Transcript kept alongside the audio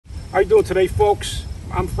How you doing today, folks?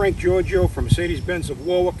 I'm Frank Giorgio from Mercedes-Benz of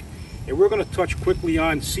Warwick, and we're going to touch quickly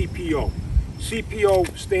on CPO.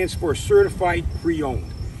 CPO stands for Certified Pre-Owned,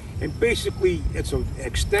 and basically it's an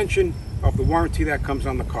extension of the warranty that comes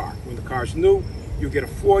on the car. When the car's new, you get a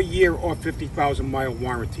 4-year or 50,000-mile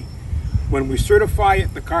warranty. When we certify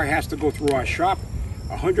it, the car has to go through our shop,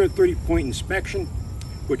 a 130-point inspection,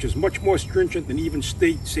 which is much more stringent than even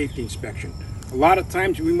state safety inspection. A lot of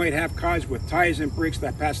times we might have cars with tires and brakes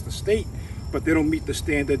that pass the state, but they don't meet the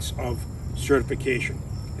standards of certification.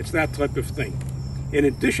 It's that type of thing. In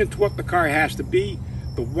addition to what the car has to be,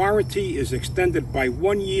 the warranty is extended by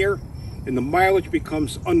 1 year and the mileage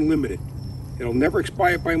becomes unlimited. It'll never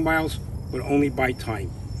expire by miles, but only by time.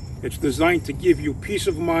 It's designed to give you peace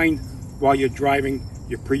of mind while you're driving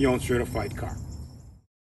your pre-owned certified car.